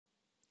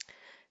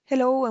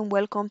Hello and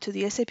welcome to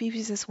the SAP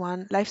Business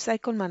One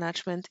Lifecycle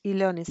Management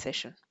e-learning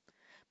session.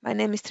 My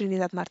name is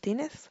Trinidad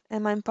Martinez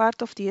and I'm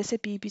part of the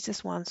SAP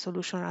Business One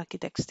Solution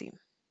Architects team.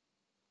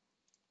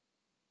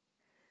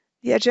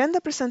 The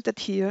agenda presented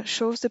here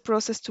shows the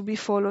process to be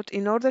followed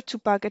in order to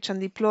package and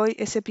deploy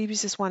SAP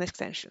Business One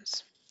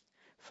extensions.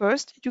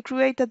 First, you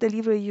create a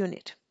delivery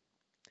unit.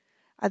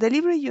 A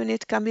delivery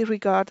unit can be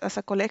regarded as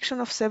a collection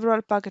of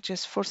several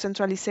packages for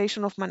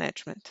centralization of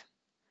management.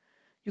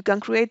 You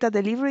can create a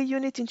delivery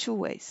unit in two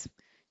ways,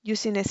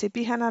 using SAP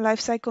HANA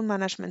Lifecycle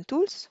Management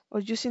tools or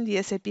using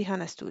the SAP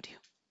HANA Studio.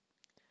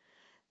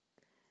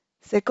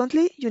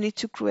 Secondly, you need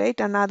to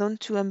create an add-on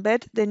to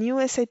embed the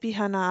new SAP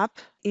HANA app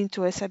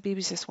into SAP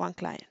Business One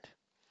Client.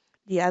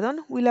 The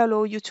add-on will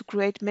allow you to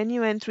create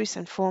menu entries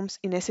and forms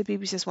in SAP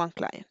Business One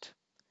Client.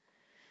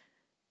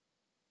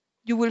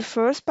 You will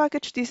first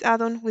package this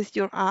add-on with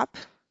your app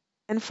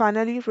and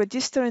finally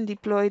register and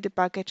deploy the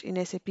package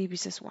in SAP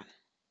Business One.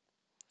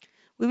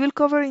 We will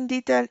cover in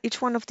detail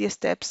each one of the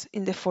steps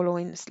in the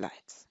following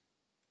slides.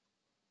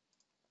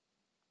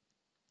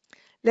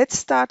 Let's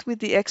start with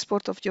the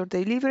export of your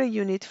delivery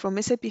unit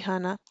from SAP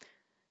HANA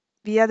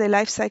via the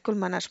Lifecycle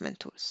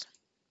Management tools.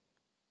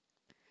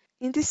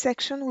 In this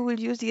section, we will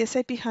use the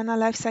SAP HANA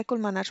Lifecycle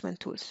Management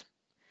tools.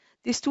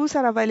 These tools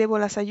are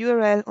available as a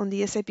URL on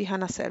the SAP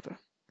HANA server.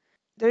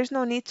 There is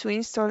no need to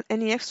install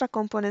any extra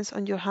components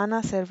on your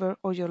HANA server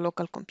or your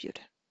local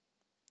computer.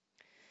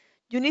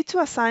 You need to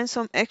assign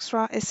some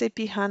extra SAP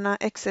HANA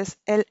Access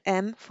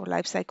LM for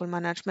Lifecycle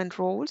Management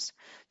roles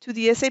to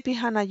the SAP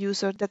HANA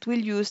user that will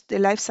use the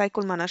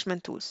Lifecycle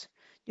Management tools.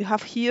 You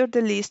have here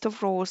the list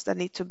of roles that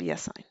need to be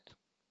assigned.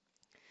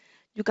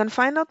 You can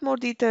find out more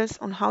details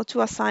on how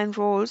to assign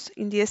roles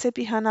in the SAP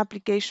HANA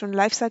Application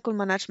Lifecycle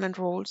Management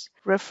roles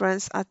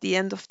reference at the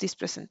end of this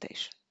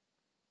presentation.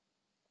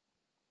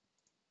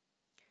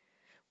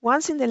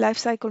 Once in the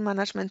Lifecycle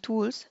Management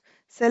tools,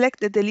 select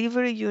the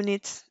Delivery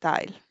Units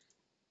tile.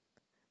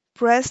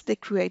 Press the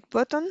Create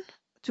button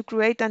to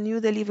create a new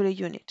delivery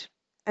unit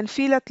and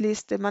fill at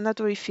least the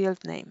mandatory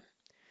field name.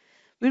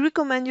 We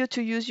recommend you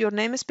to use your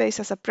namespace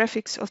as a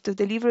prefix of the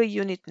delivery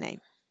unit name.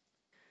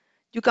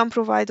 You can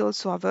provide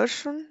also a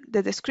version,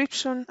 the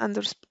description, and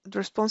the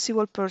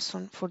responsible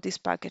person for these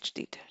package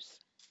details.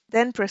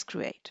 Then press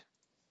Create.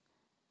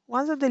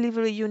 Once the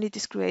delivery unit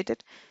is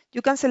created,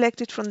 you can select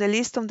it from the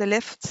list on the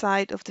left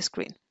side of the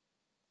screen.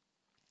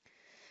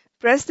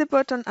 Press the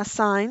button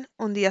Assign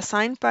on the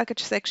Assign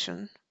Package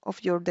section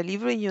of your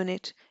delivery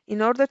unit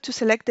in order to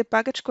select the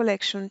package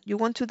collection you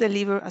want to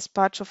deliver as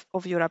part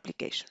of your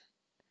application.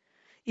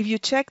 If you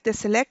check the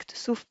Select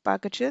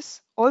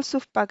Sub-Packages, all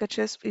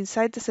sub-packages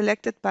inside the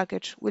selected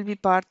package will be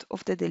part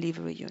of the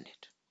delivery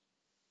unit.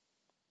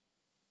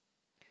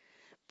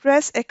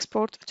 Press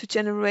Export to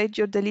generate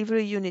your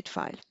delivery unit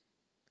file.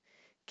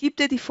 Keep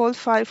the default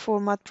file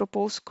format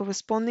proposed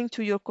corresponding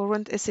to your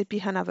current SAP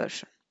HANA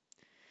version.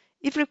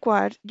 If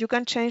required, you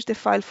can change the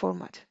file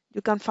format.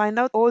 You can find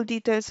out all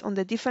details on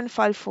the different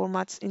file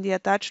formats in the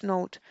attached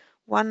note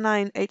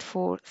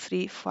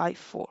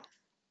 1984354.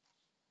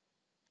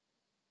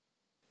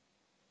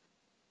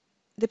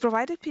 The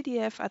provided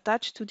PDF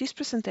attached to this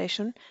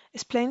presentation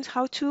explains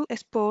how to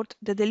export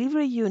the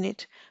delivery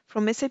unit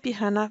from SAP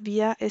HANA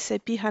via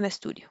SAP HANA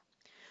Studio.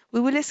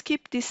 We will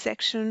skip this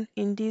section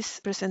in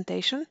this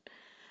presentation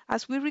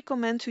as we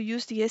recommend to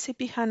use the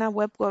SAP HANA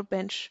Web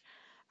Workbench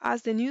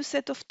as the new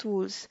set of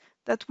tools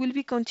that will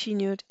be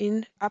continued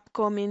in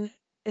upcoming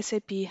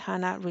SAP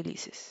HANA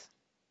releases.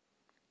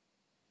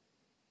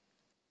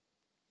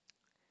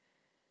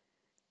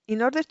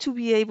 In order to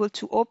be able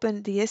to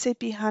open the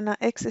SAP HANA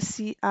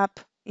XSC app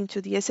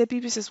into the SAP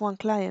Business One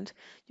client,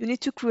 you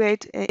need to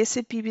create a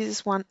SAP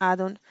Business One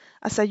add-on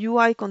as a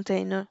UI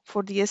container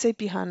for the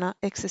SAP HANA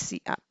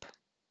XSC app.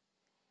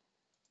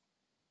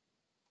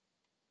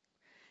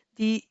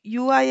 The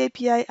UI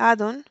API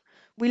add-on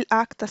will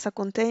act as a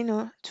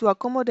container to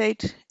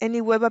accommodate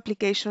any web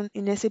application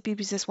in SAP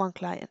Business One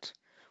Client,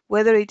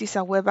 whether it is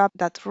a web app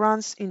that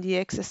runs in the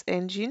XS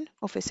engine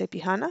of SAP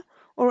HANA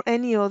or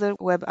any other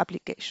web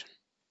application.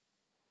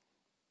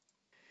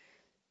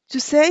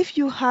 To save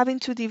you having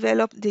to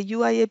develop the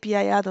UI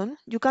API add-on,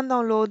 you can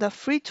download a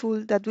free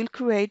tool that will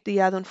create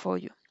the add-on for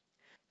you.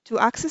 To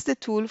access the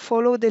tool,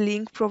 follow the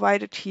link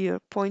provided here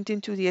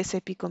pointing to the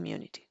SAP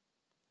community.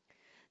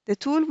 The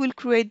tool will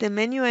create the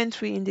menu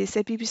entry in the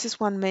SAP Business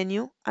One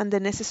menu and the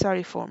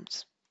necessary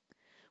forms.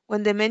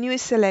 When the menu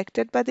is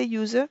selected by the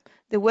user,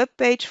 the web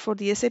page for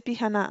the SAP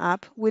HANA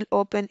app will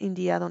open in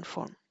the add-on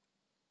form.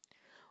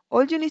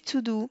 All you need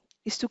to do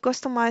is to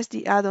customize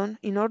the add-on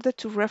in order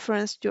to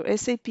reference your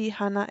SAP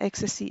HANA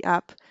XSC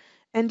app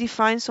and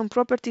define some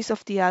properties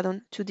of the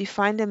add-on to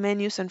define the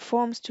menus and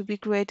forms to be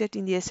created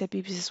in the SAP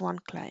Business One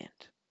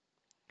client.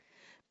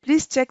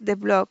 Please check the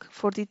blog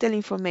for detailed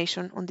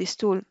information on this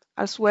tool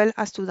as well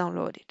as to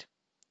download it.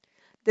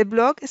 The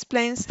blog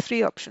explains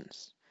three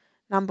options.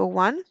 Number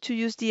 1, to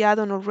use the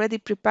add-on already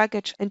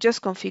prepackaged and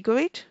just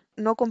configure it,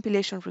 no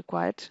compilation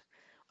required.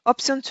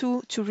 Option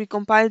 2, to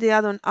recompile the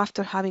add-on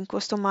after having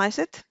customized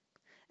it.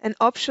 And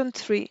option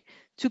 3,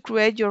 to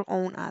create your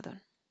own add-on.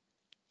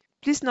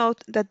 Please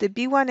note that the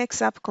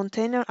B1XApp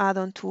Container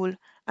Add-on tool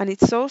and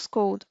its source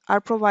code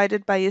are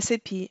provided by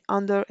SAP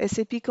under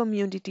SAP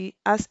Community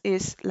as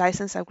is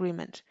license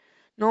agreement.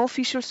 No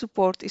official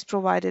support is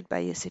provided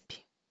by SAP.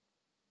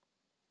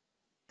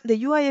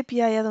 The UI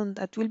API add-on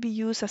that will be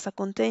used as a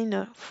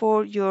container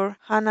for your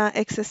HANA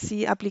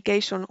XSC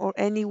application or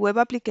any web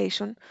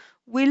application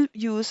will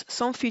use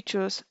some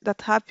features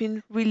that have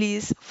been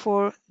released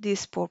for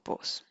this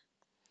purpose.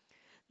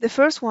 The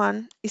first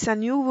one is a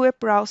new web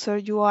browser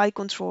UI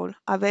control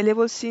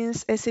available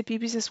since SAP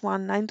Business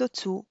One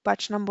 9.2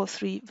 patch number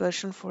 3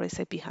 version for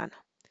SAP HANA.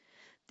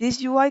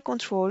 This UI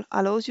control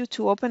allows you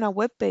to open a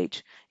web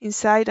page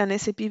inside an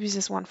SAP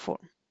Business One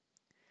form.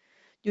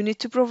 You need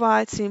to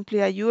provide simply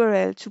a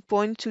URL to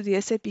point to the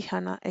SAP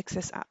HANA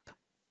Access app.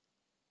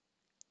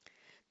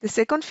 The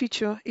second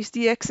feature is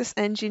the Access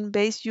Engine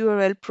based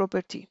URL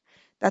property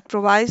that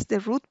provides the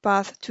root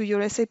path to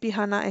your SAP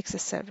HANA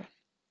Access server.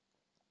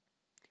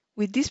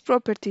 With this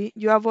property,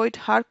 you avoid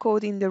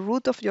hard-coding the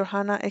root of your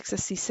HANA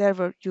XSC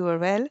server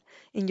URL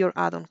in your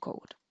add-on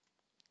code.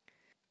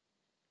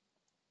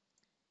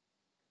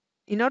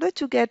 In order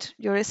to get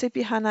your SAP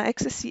HANA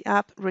XSC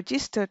app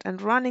registered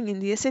and running in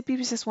the SAP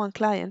Business One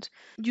client,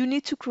 you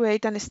need to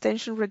create an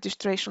extension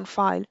registration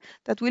file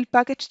that will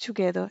package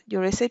together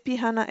your SAP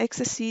HANA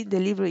XSC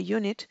Delivery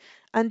Unit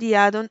and the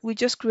add-on we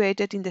just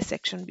created in the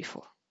section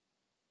before.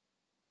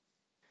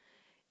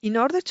 In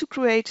order to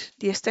create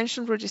the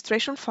extension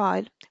registration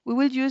file, we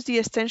will use the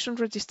Extension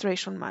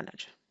Registration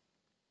Manager.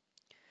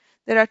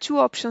 There are two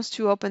options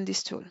to open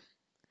this tool.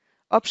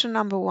 Option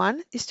number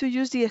 1 is to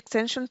use the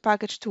extension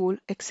package tool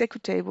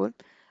executable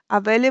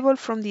available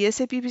from the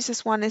SAP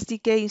Business One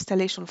SDK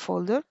installation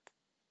folder,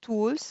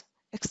 Tools,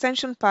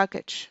 Extension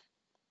Package.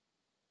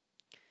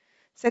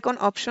 Second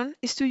option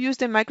is to use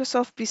the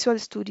Microsoft Visual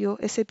Studio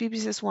SAP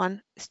Business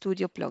One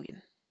Studio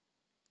plugin.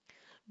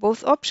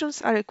 Both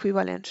options are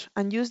equivalent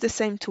and use the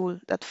same tool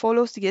that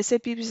follows the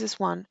SAP Business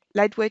One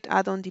lightweight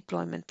add-on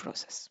deployment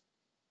process.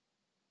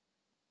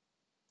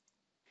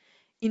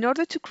 In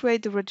order to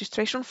create the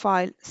registration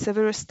file,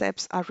 several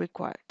steps are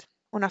required.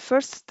 On a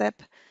first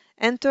step,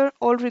 enter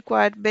all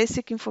required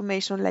basic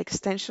information like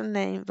extension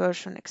name,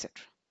 version, etc.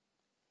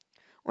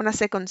 On a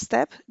second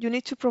step, you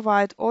need to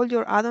provide all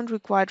your add-on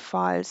required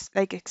files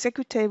like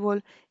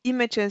executable,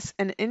 images,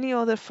 and any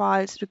other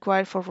files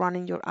required for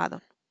running your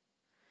add-on.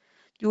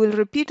 You will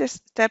repeat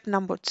step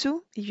number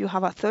 2 if you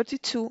have a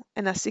 32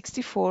 and a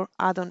 64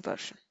 add-on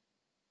version.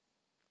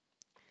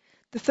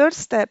 The third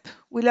step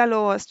will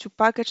allow us to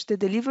package the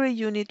delivery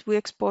unit we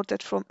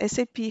exported from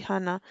SAP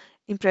HANA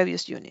in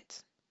previous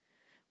units.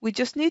 We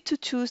just need to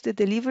choose the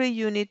delivery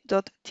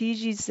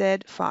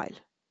unit.tgz file,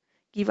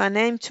 give a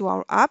name to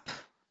our app,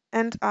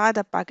 and add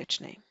a package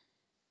name.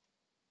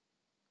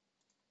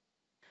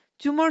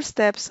 Two more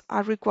steps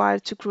are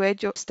required to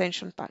create your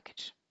extension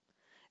package.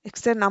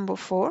 Step number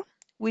 4,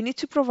 we need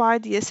to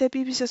provide the SAP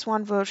Business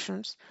One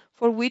versions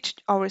for which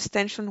our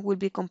extension will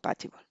be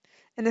compatible.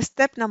 And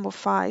step number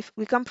 5,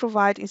 we can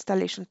provide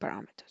installation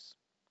parameters.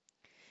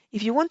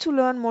 If you want to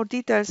learn more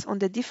details on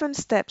the different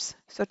steps,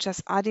 such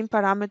as adding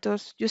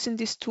parameters, using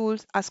these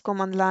tools as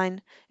command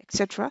line,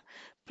 etc.,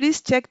 please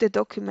check the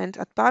document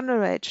at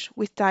Partner Edge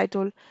with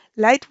title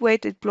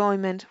Lightweight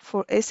Deployment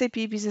for SAP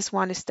Business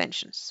One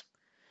Extensions.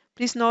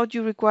 Please note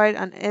you require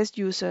an S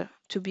user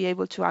to be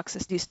able to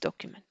access this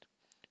document.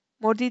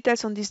 More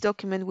details on this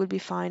document will be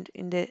found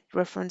in the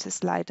reference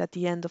slide at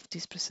the end of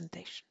this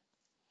presentation.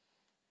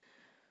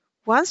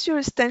 Once your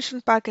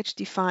extension package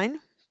defined,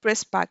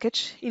 press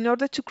Package in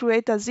order to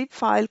create a zip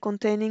file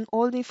containing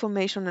all the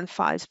information and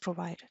files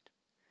provided.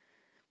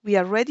 We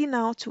are ready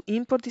now to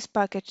import this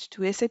package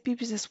to SAP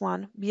Business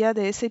One via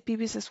the SAP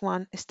Business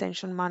One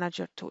Extension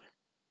Manager tool.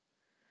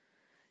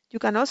 You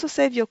can also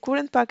save your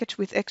current package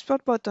with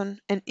Export button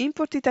and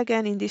import it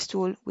again in this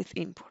tool with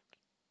Import.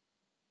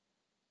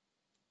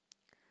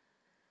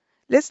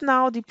 Let's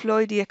now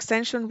deploy the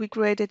extension we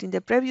created in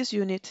the previous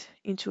unit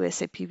into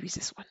SAP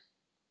Business One.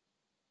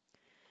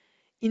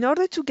 In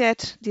order to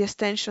get the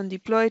extension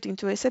deployed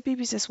into SAP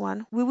Business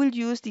One, we will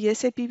use the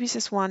SAP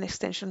Business One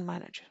Extension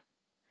Manager.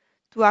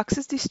 To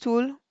access this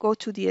tool, go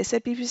to the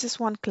SAP Business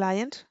One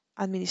Client,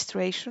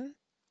 Administration,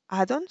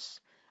 Add-ons,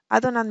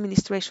 Add-on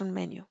Administration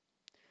menu.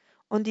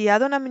 On the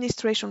Add-on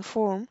Administration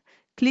form,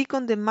 click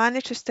on the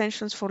Manage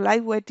Extensions for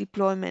Lightweight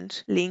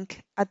Deployment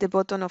link at the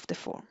bottom of the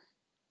form.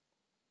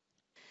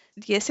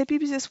 The SAP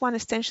Business One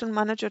Extension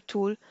Manager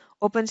tool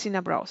opens in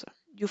a browser.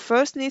 You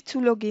first need to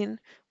log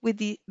in with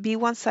the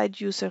B1 site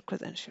user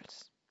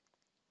credentials.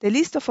 The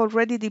list of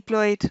already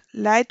deployed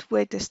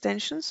lightweight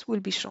extensions will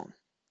be shown.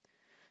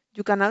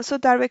 You can also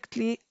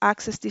directly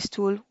access this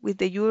tool with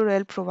the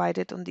URL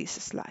provided on this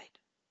slide.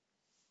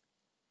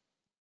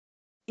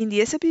 In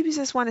the SAP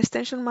Business One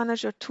Extension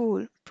Manager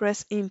tool,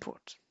 press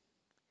Import.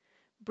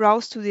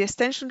 Browse to the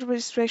extension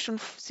registration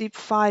zip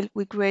file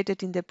we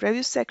created in the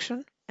previous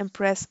section and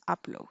press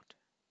Upload.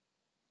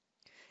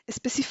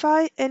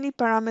 Specify any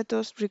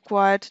parameters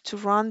required to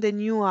run the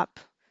new app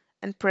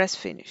and press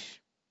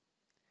Finish.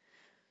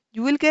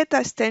 You will get the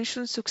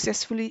extension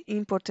successfully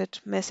imported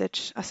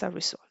message as a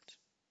result.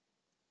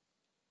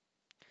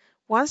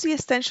 Once the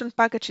extension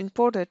package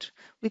imported,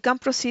 we can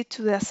proceed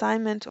to the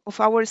assignment of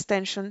our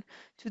extension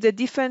to the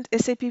different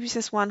SAP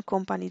Business One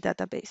company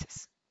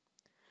databases.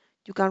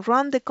 You can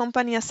run the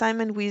company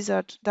assignment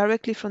wizard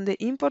directly from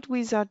the import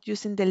wizard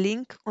using the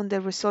link on the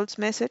results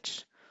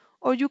message,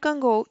 or you can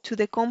go to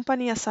the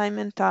company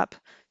assignment tab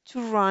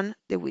to run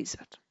the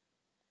wizard.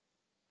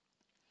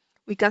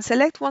 We can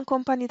select one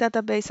company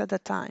database at a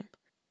time.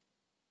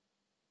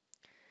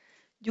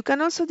 You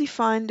can also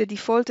define the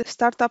default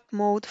startup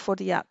mode for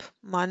the app: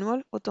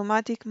 manual,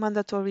 automatic,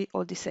 mandatory,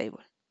 or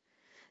disable.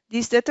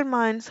 This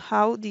determines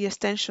how the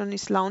extension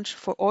is launched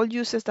for all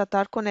users that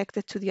are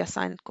connected to the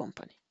assigned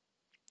company.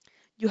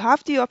 You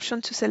have the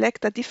option to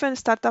select a different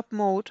startup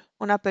mode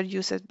on a per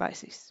user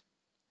basis.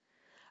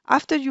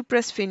 After you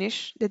press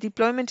Finish, the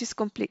deployment is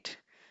complete.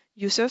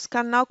 Users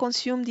can now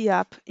consume the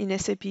app in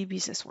SAP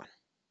Business One.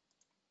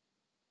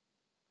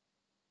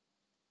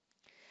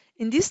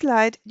 In this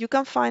slide, you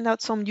can find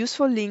out some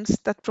useful links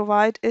that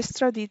provide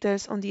extra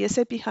details on the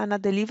SAP HANA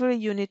Delivery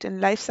Unit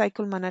and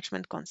Lifecycle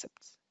management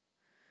concepts.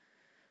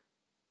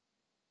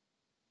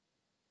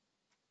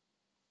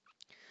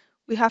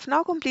 We have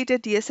now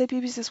completed the SAP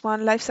Business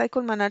One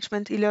Lifecycle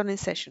Management e-learning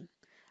session.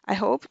 I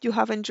hope you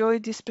have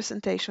enjoyed this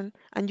presentation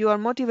and you are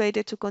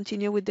motivated to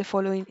continue with the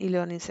following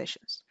e-learning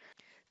sessions.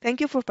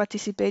 Thank you for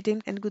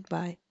participating and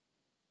goodbye.